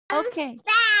Okay.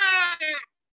 Sad.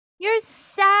 You're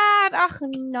sad. Oh,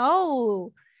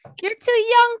 no. You're too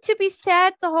young to be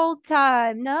sad the whole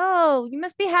time. No, you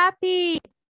must be happy.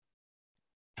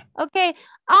 Okay,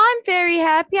 I'm very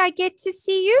happy I get to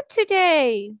see you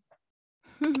today.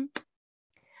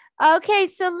 Okay,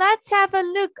 so let's have a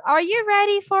look. Are you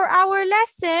ready for our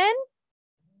lesson?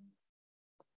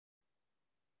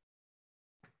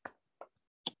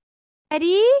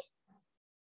 Ready?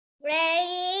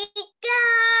 Ready,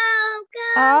 go,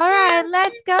 go. All right,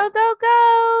 let's go, go,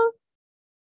 go.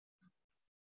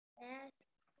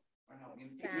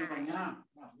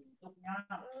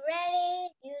 Ready,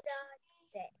 you don't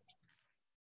say.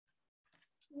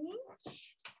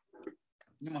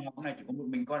 Nhưng mà học này chỉ có một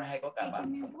mình con hay có cả Give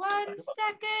bạn? me one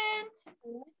second.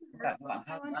 Cả các bạn I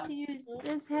khác want nữa. to use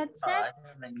this headset.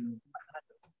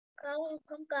 Không,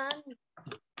 không cần.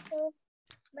 Cô,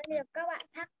 bây giờ các bạn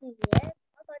khác gì ấy.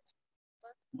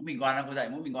 Mỗi mình con cô dạy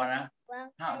mỗi mình con á? Vâng.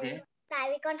 Sao thế? Tại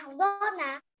vì con học tốt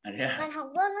mà. À, thế à? Con học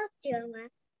tốt lớp trường mà.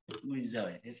 Ui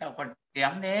giời, thế sao con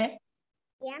kém thế?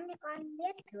 Kém thì con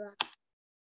biết thừa.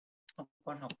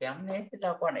 Con học kém thế, thế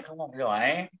sao con lại không học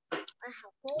giỏi? Con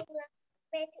học tốt lắm.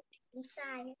 Bé cũng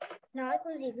sai ấy. Nói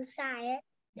con gì cũng sai ấy.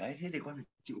 Đấy, thế thì con phải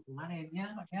chịu quá lên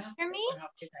nhá, bạn nhá. Hear me? Con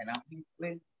học trên phải nào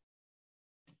lên.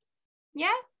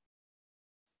 Yeah?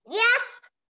 Yes!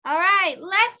 All right,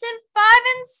 lesson 5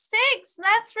 and 6.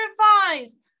 Let's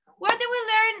revise. What did we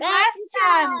learn last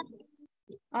time?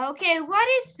 Okay, what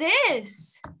is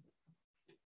this?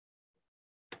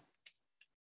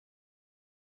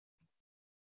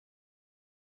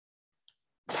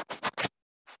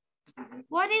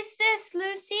 What is this,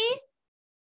 Lucy?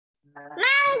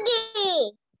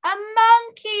 Monkey! A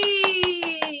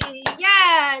monkey.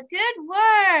 Yeah, good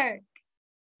work.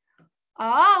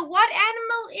 Oh, what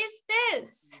animal is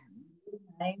this?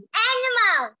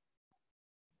 Animal!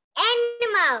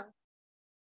 Animal!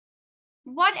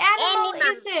 What animal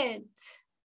Animal. is it?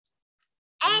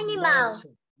 Animal!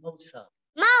 Mouse.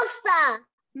 Mouse!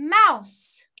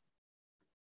 Mouse.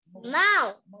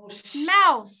 Mouse!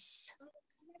 Mouse.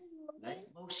 Đấy,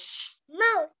 mouse.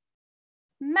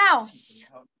 Mouse!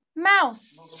 Mouse.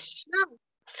 Mouse.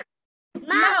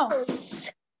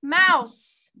 Mouse!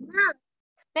 Mouse. Mouse!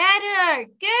 Better.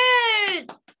 Good.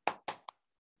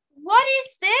 What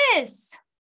is this?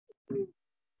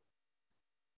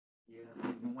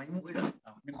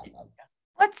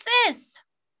 What's this?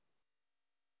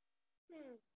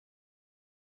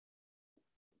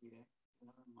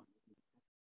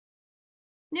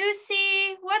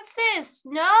 Lucy, what's this?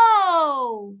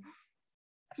 No.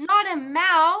 Not a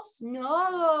mouse.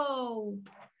 No.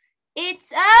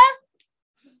 It's a...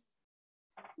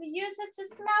 We use it to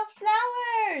smell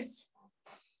flowers.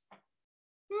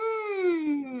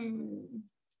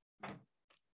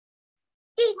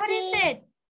 What is it?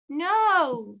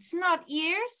 No, it's not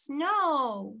ears.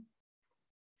 No.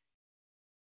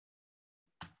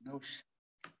 Nose.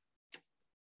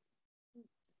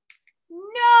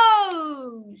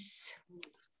 Nose.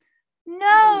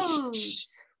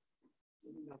 Nose.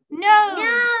 Nose.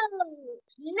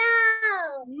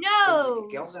 No!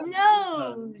 Nose.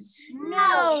 Nose.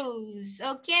 Nose.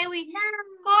 Okay, we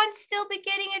can't still be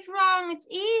getting it wrong. It's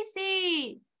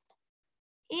easy.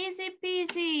 Easy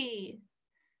peasy.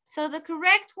 So the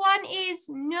correct one is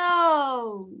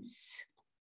nose.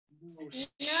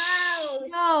 No!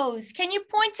 Nose. Can you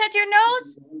point at your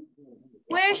nose?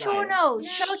 Where's your nose?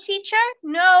 Show teacher.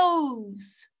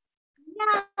 Nose.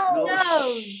 No!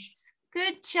 Nose.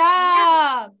 Good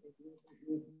job.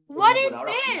 What is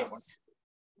this?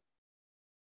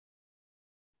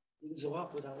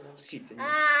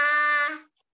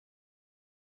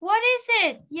 What is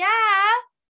it? Yeah.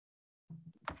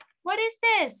 What is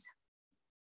this?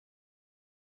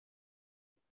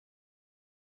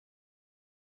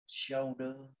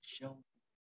 Shoulder. Shoulder.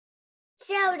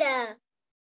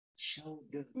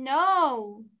 Shoulder.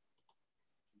 No.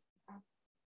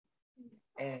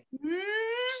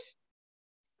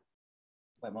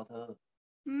 Bài mò thơ.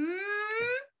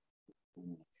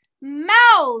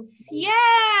 Mouth.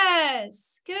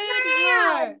 Yes. Good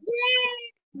work.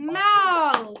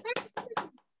 Mouth.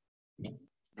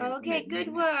 Okay, good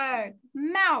work.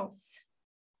 Mouth.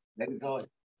 Đấy rồi.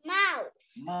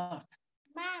 Mouse. Mouth.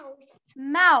 Mouse.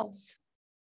 Mouth.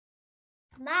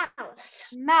 Mouse.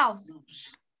 Mouth.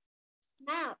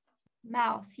 Mouse.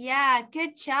 Mouth. Yeah,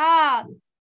 good job.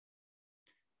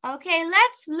 Okay,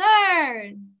 let's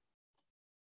learn.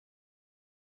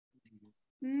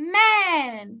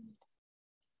 Man.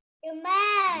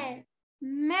 Man. Man.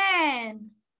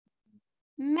 Man.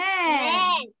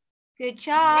 Man. Good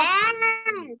job.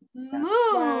 Man.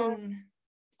 Moon.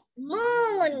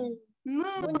 Moon.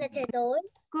 Moon. Moon là trời tối.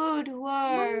 Good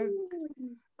work.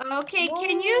 Moon. Okay,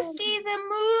 can you see the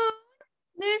moon,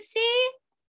 Lucy?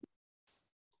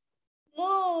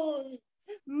 Moon.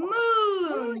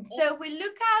 Moon. So if we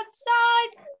look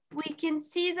outside, we can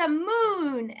see the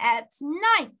moon at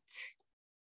night.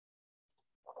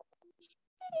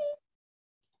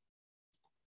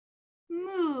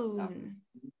 Moon.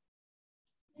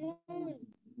 Moon.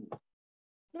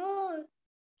 Moon.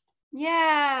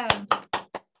 Yeah.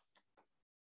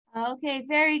 Okay,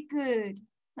 very good.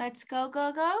 Let's go,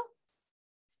 go, go.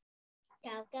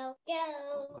 Go, go,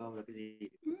 go. Câu là cái gì?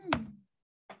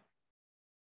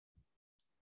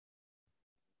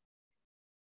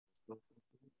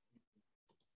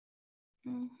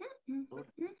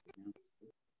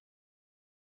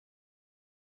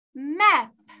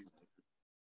 Map.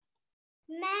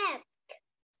 Map.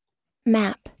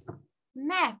 Map.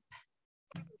 Map.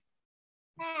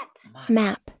 Map.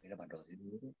 Map. Đây là bản đồ gì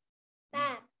đúng?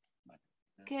 Map.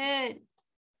 Good.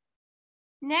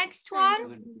 Next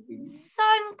one.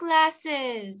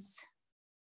 Sunglasses.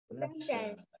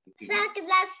 Sunglasses.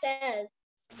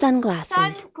 Sunglasses.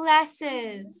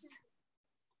 Sunglasses.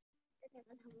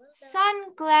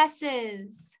 Sunglasses.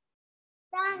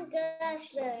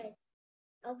 Sunglasses.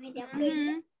 Ông hay đeo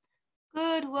kính.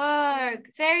 Good work.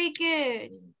 Very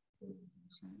good.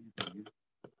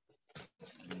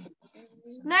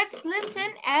 Let's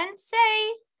listen and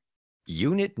say.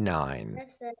 Unit 9,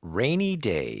 Listen. Rainy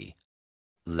Day.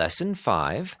 Lesson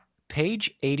 5,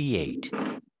 page 88.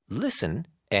 Listen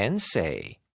and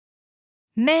say.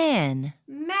 Man.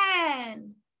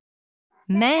 Man.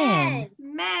 Man.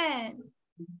 Man.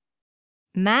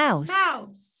 Mouse.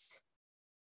 Mouse.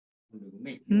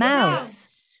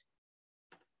 Mouse.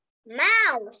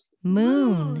 Mouse.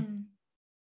 Moon.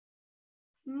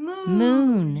 Moon.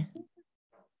 Moon.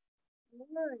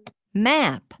 Moon.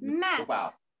 Map. Cô Map.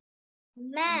 bảo.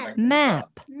 Map.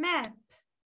 Map. Map.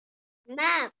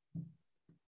 Map.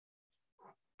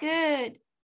 Good.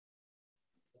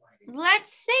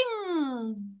 Let's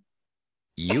sing.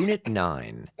 Unit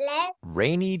 9, Let's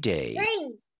Rainy Day.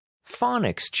 sing.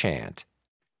 Phonics chant.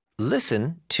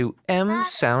 Listen to M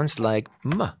sounds like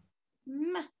M.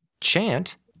 M.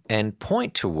 Chant and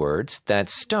point to words that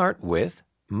start with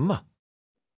M.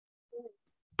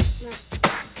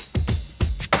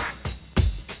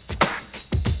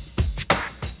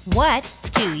 What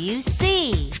do you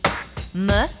see?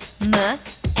 M.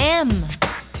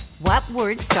 What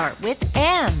words start with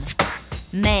M?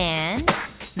 Man,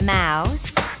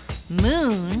 mouse,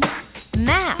 moon,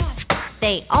 map.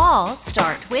 They all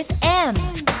start with M.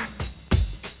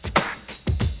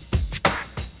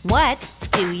 What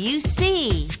do you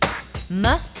see?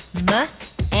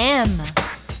 M.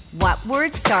 What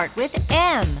words start with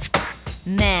M?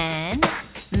 Man,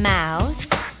 mouse,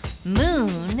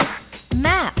 moon,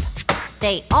 map.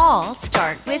 They all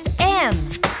start with M.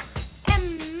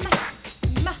 M.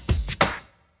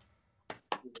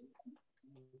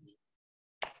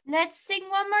 Let's sing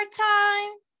one more time.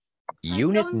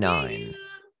 Unit 9,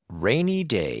 Rainy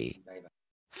Day.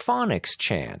 Phonics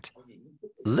chant.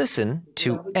 Listen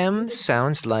to M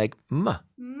sounds like M.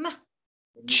 M.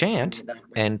 Chant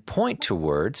and point to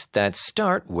words that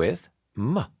start with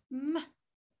M. M.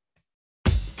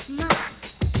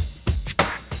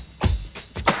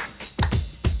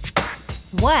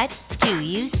 What do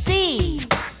you see?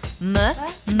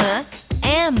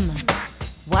 M.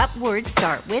 What words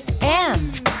start with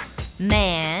M?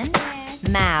 Man,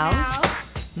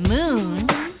 mouse, moon,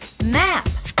 map.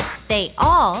 They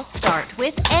all start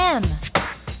with M.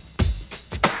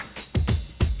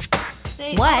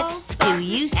 They all What start do with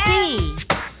you M. see?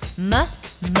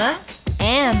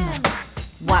 M.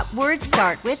 What words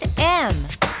start with M?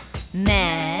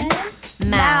 Man,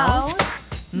 mouse,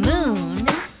 moon,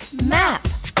 map.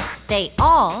 They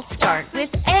all start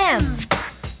with M.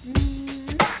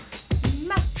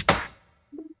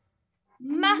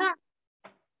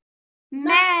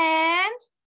 Man,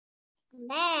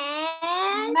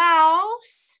 Man.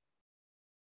 mouse,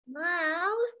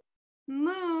 Mouse.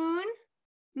 moon,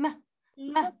 Moon.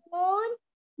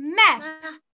 map.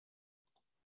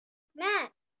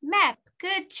 Map. Map.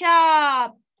 Good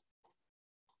job.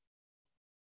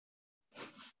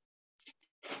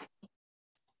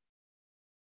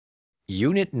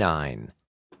 Unit 9,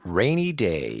 Rainy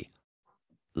Day.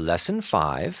 Lesson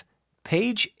 5,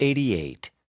 page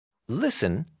 88.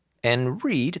 Listen and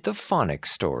read the phonics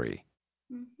story.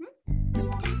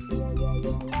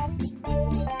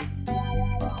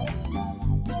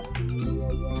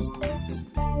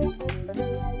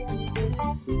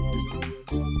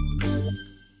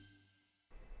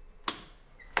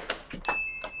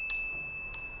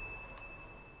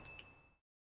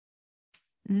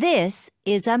 This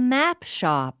is a map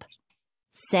shop.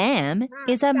 Sam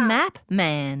is a map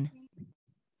man.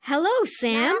 Hello,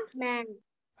 Sam. Man.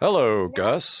 Hello,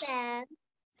 Gus.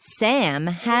 Sam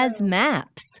has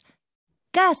maps.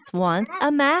 Gus wants a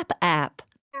map app.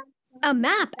 A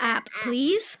map app,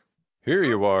 please. Here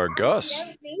you are, Gus.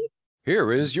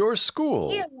 Here is your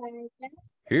school.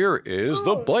 Here is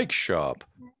the bike shop.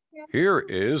 Here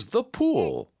is the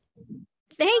pool.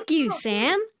 Thank you,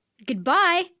 Sam.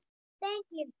 Goodbye. Thank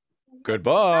you.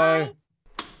 Goodbye.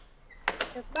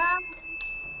 Goodbye.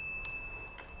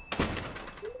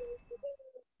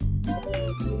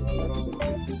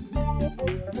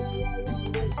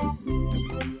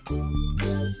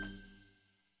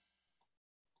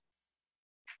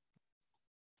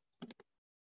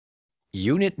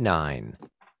 Unit 9,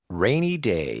 Rainy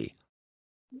Day.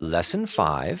 Lesson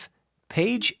 5,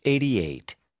 page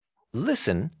 88.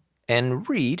 Listen and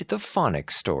read the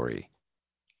phonics story.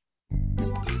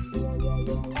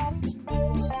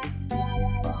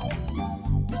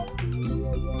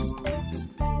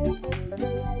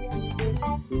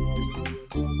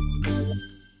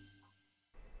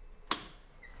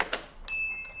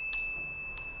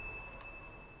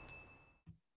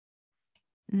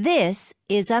 This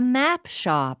is a map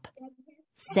shop.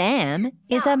 Sam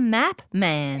is a map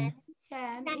man.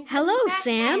 Hello,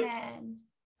 Sam.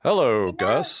 Hello,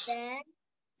 Gus.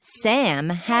 Sam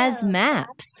has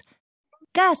maps.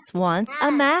 Gus wants a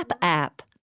map app.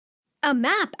 A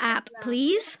map app,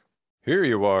 please. Here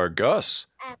you are, Gus.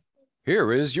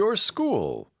 Here is your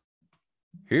school.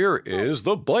 Here is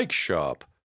the bike shop.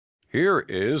 Here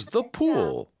is the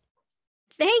pool.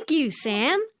 Thank you,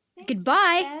 Sam.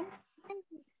 Goodbye.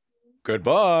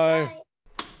 Goodbye.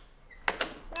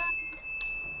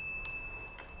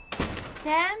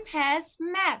 Sam has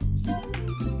maps.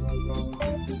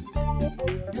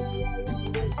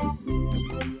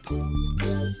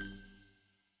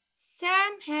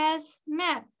 Sam has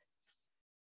map.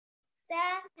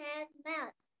 Sam has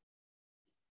maps.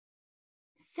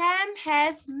 Sam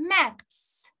has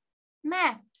maps.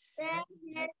 Maps. Sam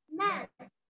has maps.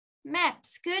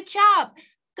 Maps. Good job.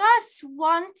 Gus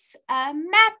wants a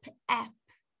map app.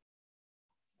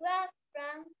 Grab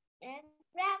from and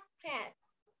grab cat.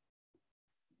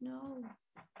 No.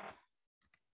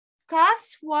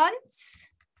 Gus wants.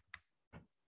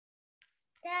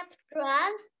 Grab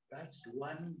trunks. That's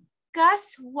one.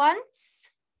 Gus wants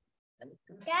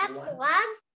Grab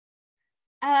one.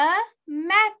 a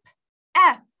map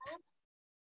app.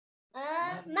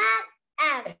 A map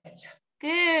app.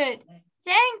 Good.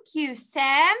 Thank you,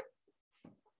 Sam.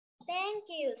 Thank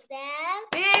you, Sam.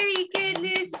 Very good,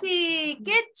 Lucy.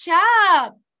 Good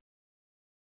job.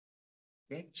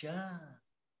 Good job.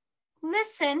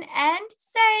 Listen and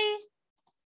say.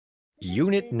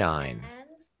 Unit 9,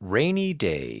 Rainy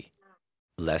Day.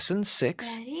 Lesson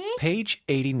 6, Ready? page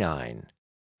 89.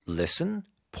 Listen,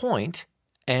 point,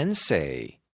 and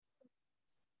say.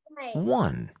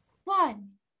 1. 1.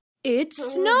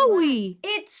 It's snowy.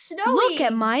 It's snowy. Look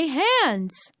at my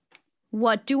hands.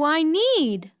 What do I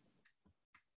need?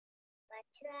 What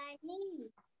do I need?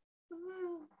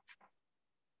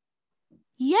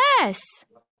 Yes,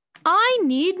 I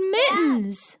need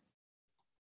mittens.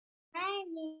 I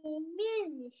need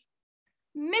mittens.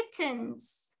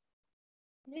 Mittens.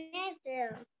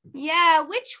 Mittens. Yeah,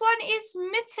 which one is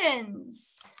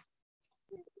mittens?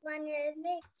 One is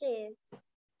mittens.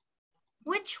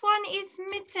 Which one is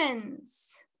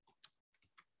mittens?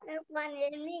 That one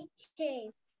is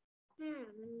mittens.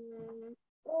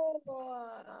 Oh.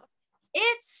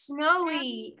 It's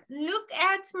snowy. Look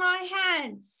at my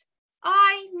hands.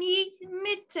 I need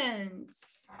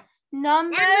mittens.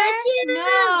 Number 2.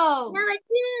 no. Number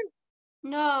 2.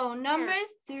 No, number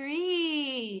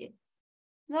 3.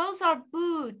 Those are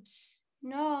boots.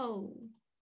 No.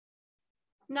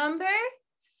 Number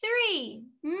 3,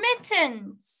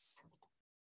 mittens.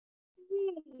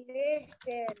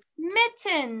 Mittens.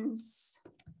 Mittens.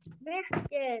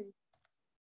 Mittens.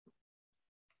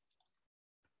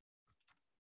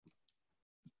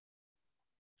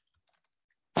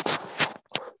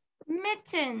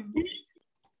 Mittens.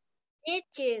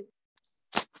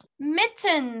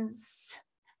 Mittens.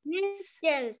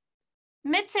 Mittens.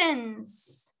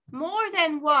 Mittens. More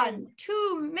than 1.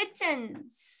 2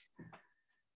 mittens.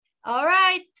 All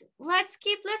right, let's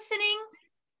keep listening.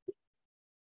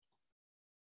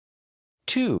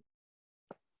 2.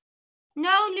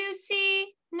 No,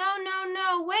 Lucy.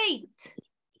 No, wait.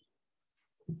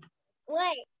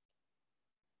 Wait.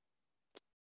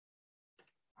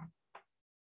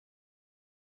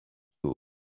 2.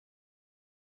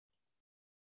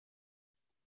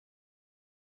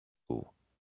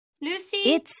 Lucy?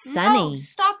 It's No, sunny.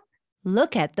 stop.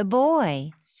 Look at the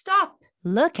boy. Stop.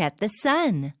 Look at the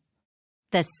sun.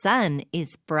 The sun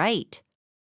is bright.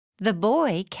 The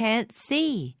boy can't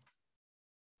see.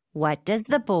 What does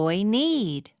the boy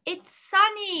need? It's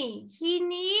sunny. He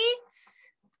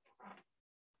needs...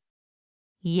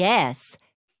 Yes,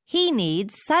 he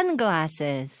needs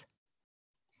sunglasses.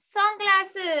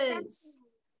 Sunglasses.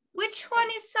 Which one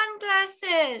is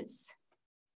sunglasses?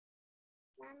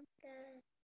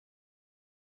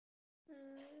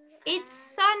 It's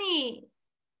sunny.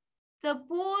 The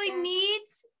boy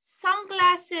needs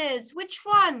sunglasses. Which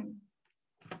one?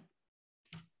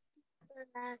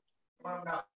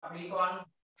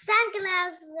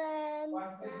 Sunglasses.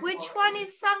 Which one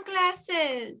is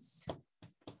sunglasses?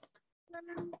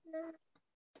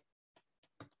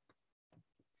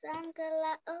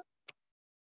 Sunglasses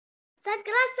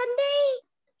Sunday.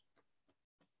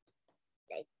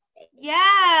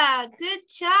 Yeah, good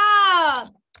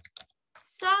job.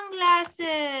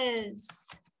 Sunglasses.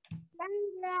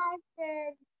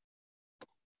 Sunglasses.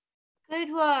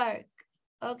 Good work.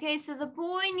 Okay, so the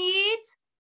boy needs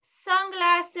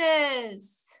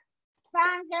sunglasses.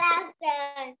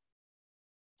 Sunglasses.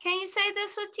 Can you say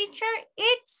this with teacher?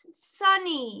 It's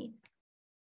sunny.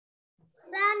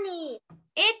 Sunny.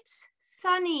 It's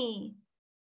sunny.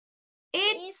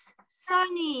 It's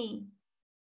sunny.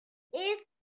 It's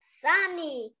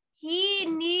sunny. He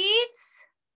needs.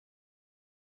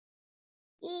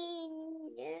 He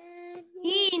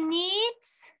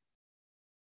needs.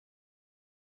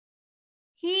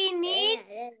 He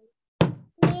needs.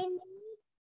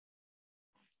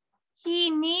 He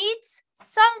needs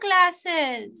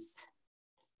sunglasses.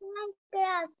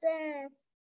 Sunglasses.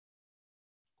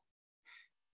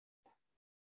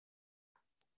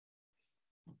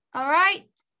 All right.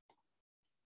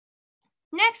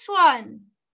 Next one.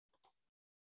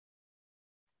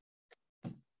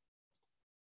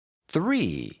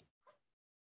 3.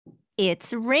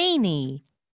 It's rainy.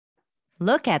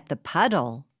 Look at the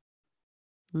puddle.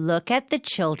 Look at the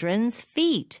children's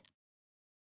feet.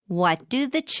 What do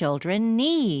the children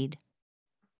need?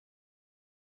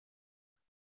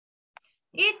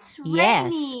 It's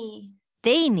Yes. rainy.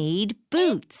 They need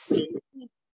boots.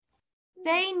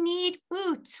 They need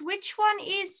boots. Which one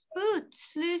is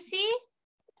boots, Lucy?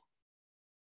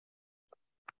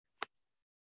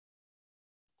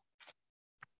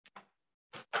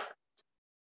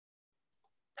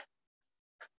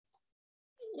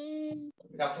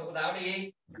 Đọc cho cô giáo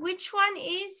đi. Which one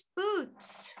is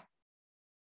boots?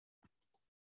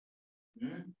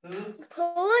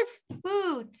 Pose.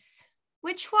 Boots.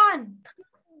 Which one?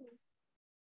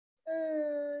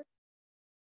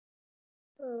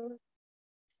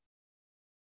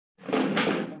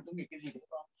 Không có cái gì đúng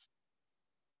không?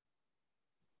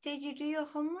 Did you do your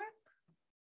homework?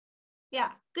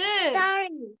 Yeah, good. Sorry.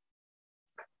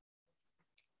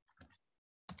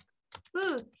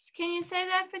 Boots. Can you say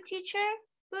that for teacher?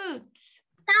 Boots.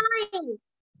 Sorry.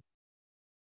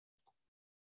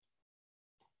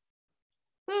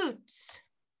 Boots.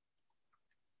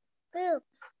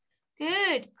 Boots.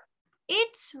 Good.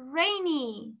 It's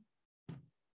rainy.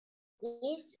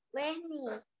 It's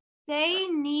rainy. They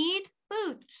need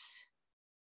boots.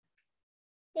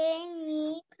 They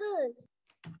need boots.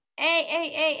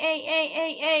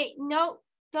 Hey. No,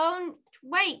 don't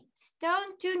wait.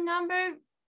 Don't do number.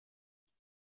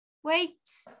 Wait.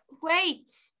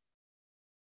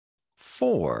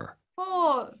 4.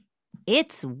 4.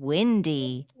 It's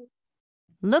windy.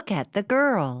 Look at the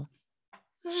girl.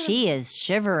 She is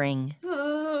shivering.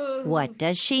 What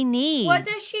does she need? What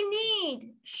does she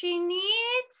need? She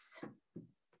needs.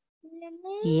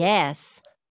 Yes,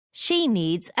 she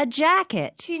needs a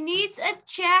jacket. She needs a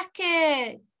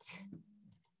jacket.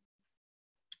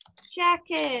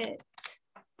 Jacket.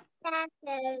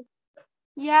 Jacket.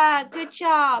 Yeah, good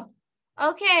job.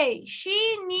 Okay,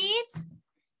 she needs.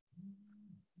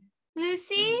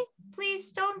 Lucy,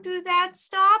 please don't do that.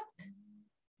 Stop.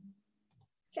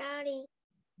 Sorry.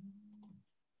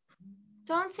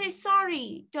 Don't say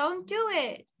sorry. Don't do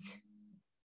it.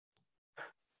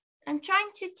 I'm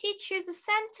trying to teach you the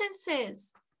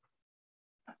sentences.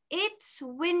 It's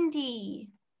windy.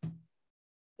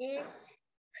 It's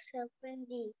so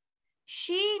windy.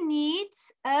 She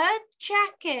needs a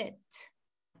jacket.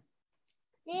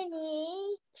 They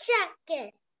need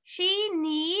jacket. She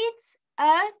needs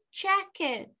a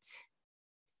jacket.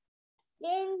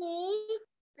 They need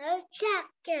a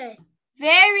jacket.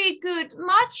 Very good.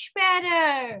 Much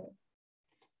better.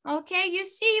 Okay, you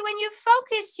see, when you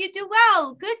focus, you do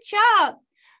well. Good job.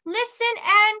 Listen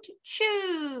and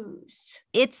choose.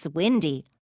 It's windy.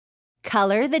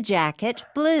 Color the jacket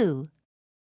blue.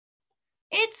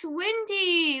 It's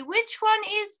windy. Which one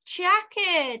is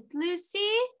jacket,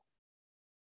 Lucy?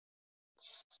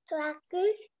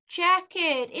 Jacket.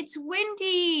 Jacket. It's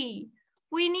windy.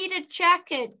 We need a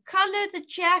jacket. Color the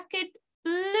jacket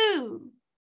blue.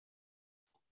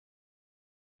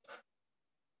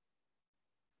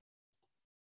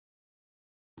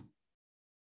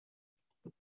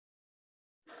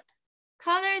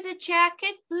 Color the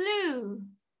jacket blue.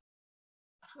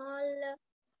 Color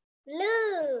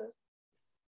blue.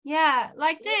 Yeah,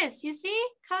 like this. You see?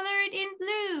 Color it in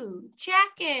blue.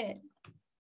 Jacket.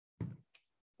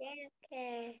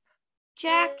 Jacket.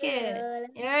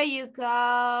 Jacket. There you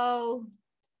go.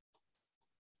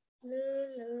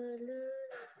 Blue.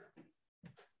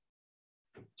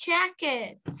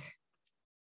 Jacket.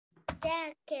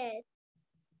 Jacket.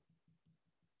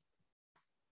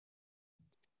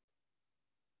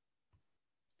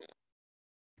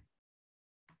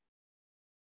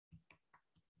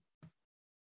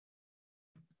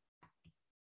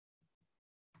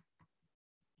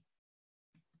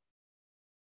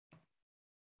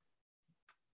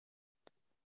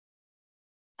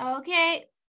 Okay.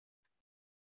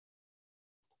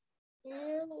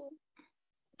 Blue.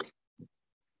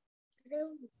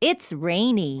 It's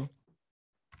rainy.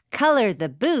 Color the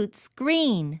boots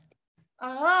green.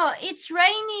 Oh, it's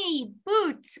rainy.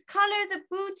 Boots. Color the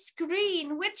boots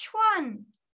green. Which one?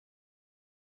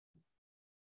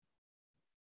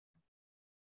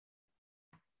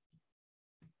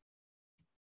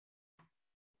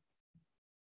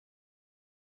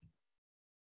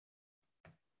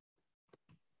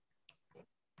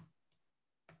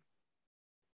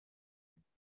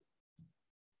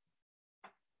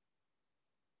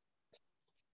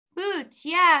 Boots.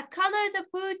 Yeah, color the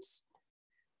boots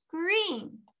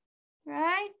green.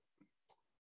 Right?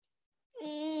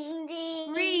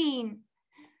 Green.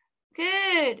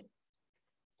 Good.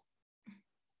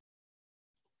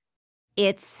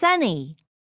 It's sunny.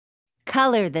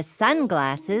 Color the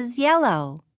sunglasses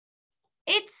yellow.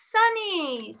 It's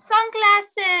sunny.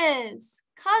 Sunglasses.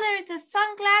 Color the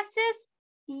sunglasses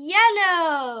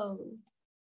yellow.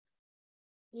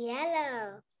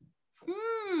 Yellow.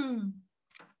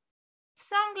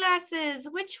 Sunglasses.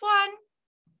 Which one?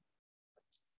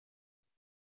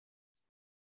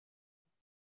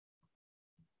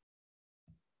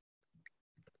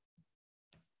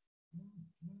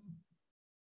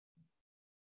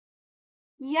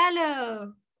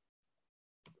 Yellow.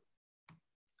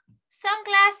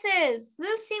 Sunglasses.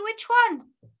 Lucy, which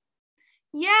one?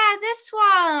 Yeah, this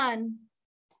one.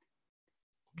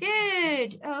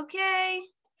 Good.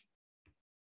 Okay.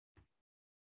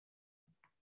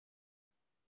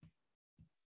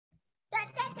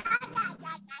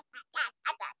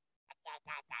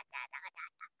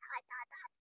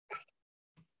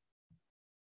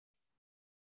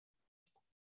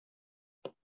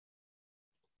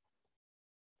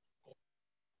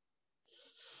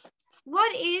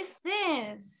 What is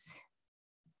this?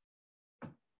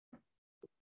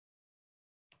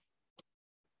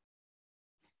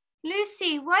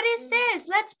 Lucy, what is this?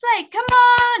 Let's play. Come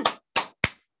on.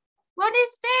 What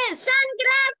is this?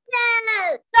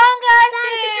 Sunglasses.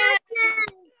 Sunglasses.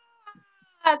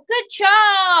 Good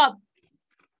job.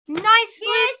 Nice,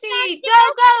 Lucy. Go,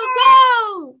 go,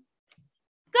 go.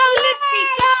 Go, Lucy,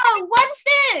 go. What's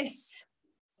this?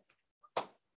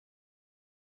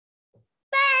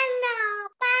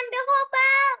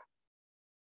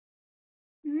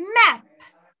 Map.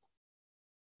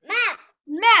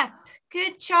 Map.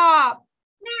 Good job.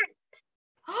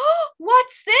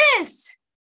 What's this?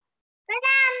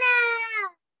 Banana.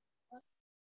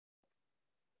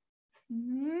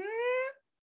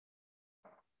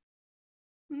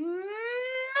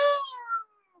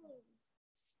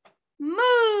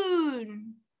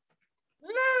 Moon.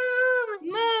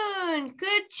 Moon.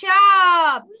 Good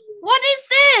job. What is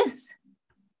this?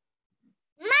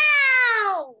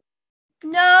 Mouse.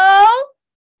 No.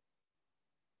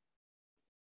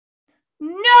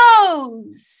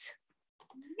 Nose.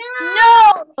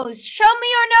 Nose. Show me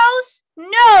your nose.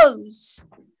 Nose.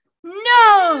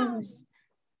 Nose.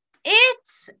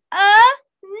 It's a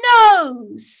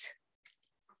nose.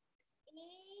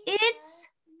 It's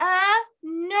a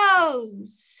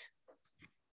nose.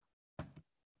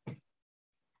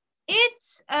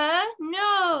 It's a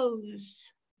nose.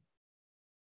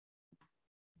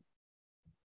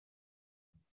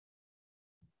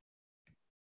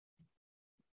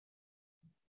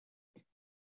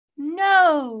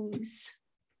 Nose.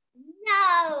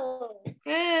 No.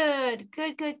 Good,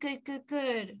 good, good, good, good,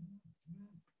 good.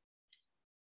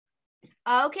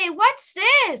 Okay, what's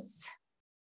this?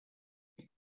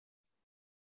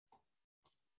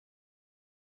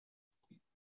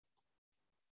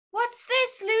 What's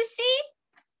this, Lucy?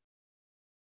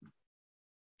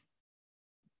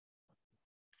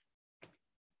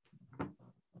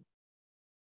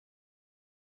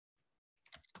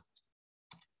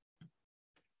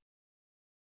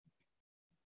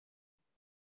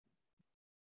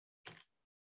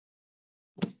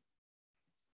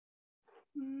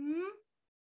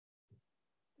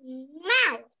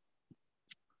 Mouse.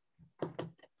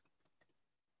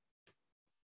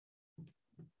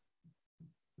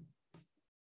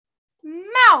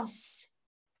 Mouse.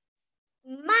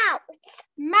 Mouse.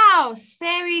 Mouse.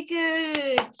 Very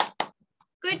good.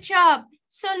 Good job.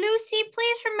 So, Lucy,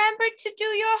 please remember to do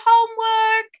your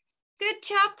homework. Good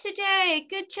job today.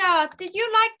 Good job. Did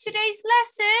you like today's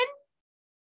lesson?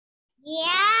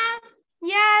 Yes.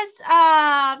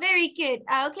 Yes. Very good.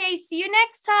 Okay, see you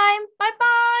next time.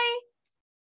 Bye-bye.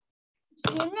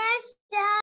 See you next time.